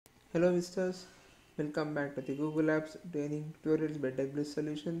Hello visitors, welcome back to the Google Apps Training Tutorials by TechBliss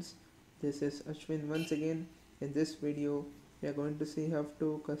Solutions. This is Ashwin once again. In this video, we are going to see how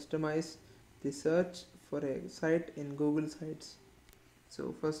to customize the search for a site in Google Sites.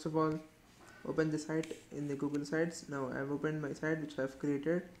 So first of all, open the site in the Google Sites. Now I have opened my site which I have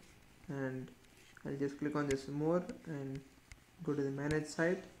created, and I'll just click on this more and go to the manage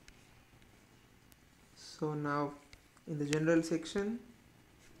site. So now in the general section,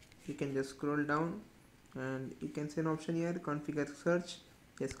 you can just scroll down and you can see an option here, configure search.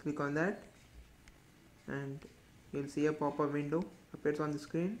 Just click on that and you'll see a pop-up window appears on the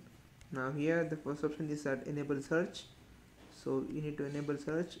screen. Now here the first option is that enable search. So you need to enable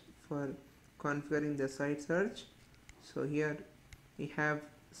search for configuring the site search. So here we have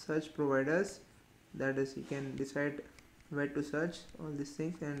search providers, that is you can decide where to search all these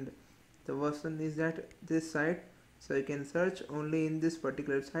things, and the first one is that this site, so you can search only in this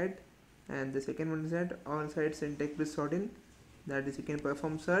particular site, and the second one is that all sites in TechBliss.in, that is you can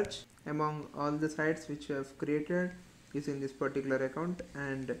perform search among all the sites which you have created using this particular account,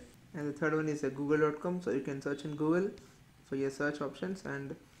 and the third one is a google.com, so you can search in Google for your search options.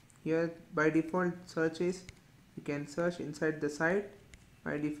 And here by default search is you can search inside the site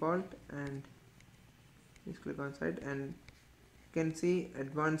by default, and just click on site and you can see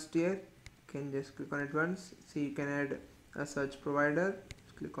advanced here. You can just click on advanced, see you can add a search provider.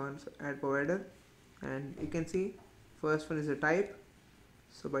 Just click on add provider and you can see first one is a type,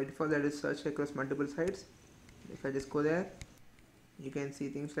 so by default that is search across multiple sites. If I just go there, you can see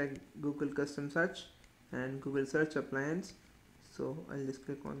things like Google custom search and Google search appliance. So I'll just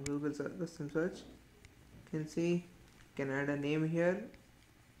click on Google custom search. You can see you can add a name here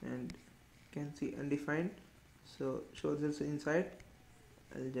and you can see undefined, so shows this inside.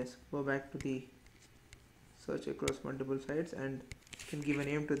 I'll just go back to the search across multiple sites and you can give a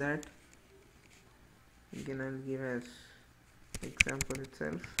name to that. Again I'll give as example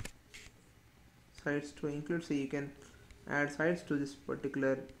itself sites to include, so you can add sites to this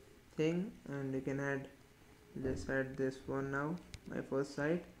particular thing, and you can add, just add this one now, my first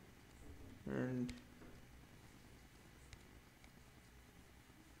site, and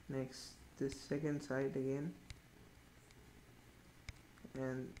next this second site again,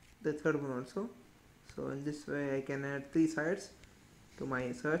 and the third one also. So in this way I can add 3 sites to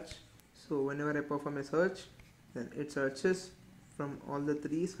my search. So whenever I perform a search, then it searches from all the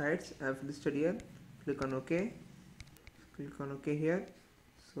 3 sites I have listed here. Click on OK. Click on OK here.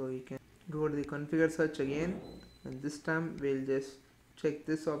 So you can go to the configure search again, and this time we'll just check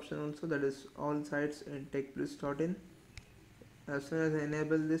this option also, that is all sites in TechBliss.in. As soon as I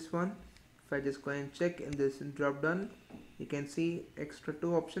enable this one, if I just go and check in this drop down, you can see extra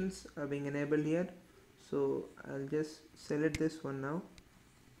 2 options are being enabled here. So I'll just select this one now,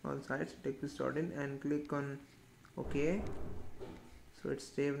 all sites TechBliss.in, and click on OK. So it's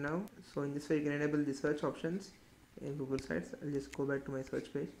saved now. So in this way you can enable the search options in Google Sites. I'll just go back to my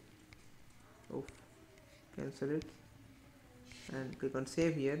search page. Oh, cancel it and click on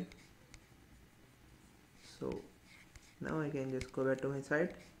save here. So now I can just go back to my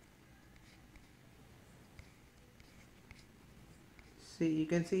site. See, you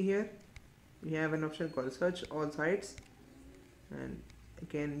can see here we have an option called search all sites, and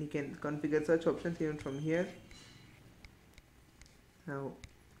again you can configure search options even from here. Now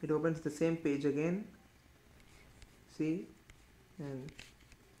it opens the same page again, see, and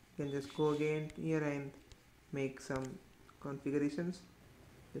you can just go again here and make some configurations.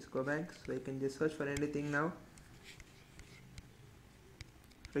 Just go back, so you can just search for anything now.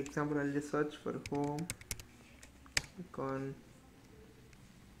 For example, I'll just search for home, click on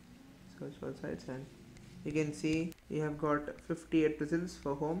search for sites, and you can see we have got 58 results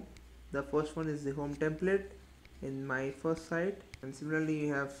for home. The first one is the home template in my first site, and similarly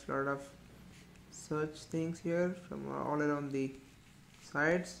you have a lot of search things here from all around the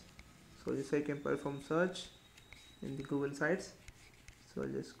sites. So this way I can perform search in the Google Sites. So I'll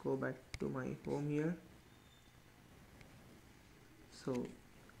just go back to my home here. So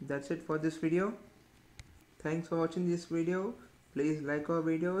that's it for this video. Thanks for watching this video. Please like our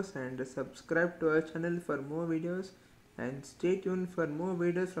videos and subscribe to our channel for more videos, and stay tuned for more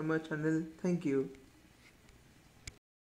videos from our channel. Thank you.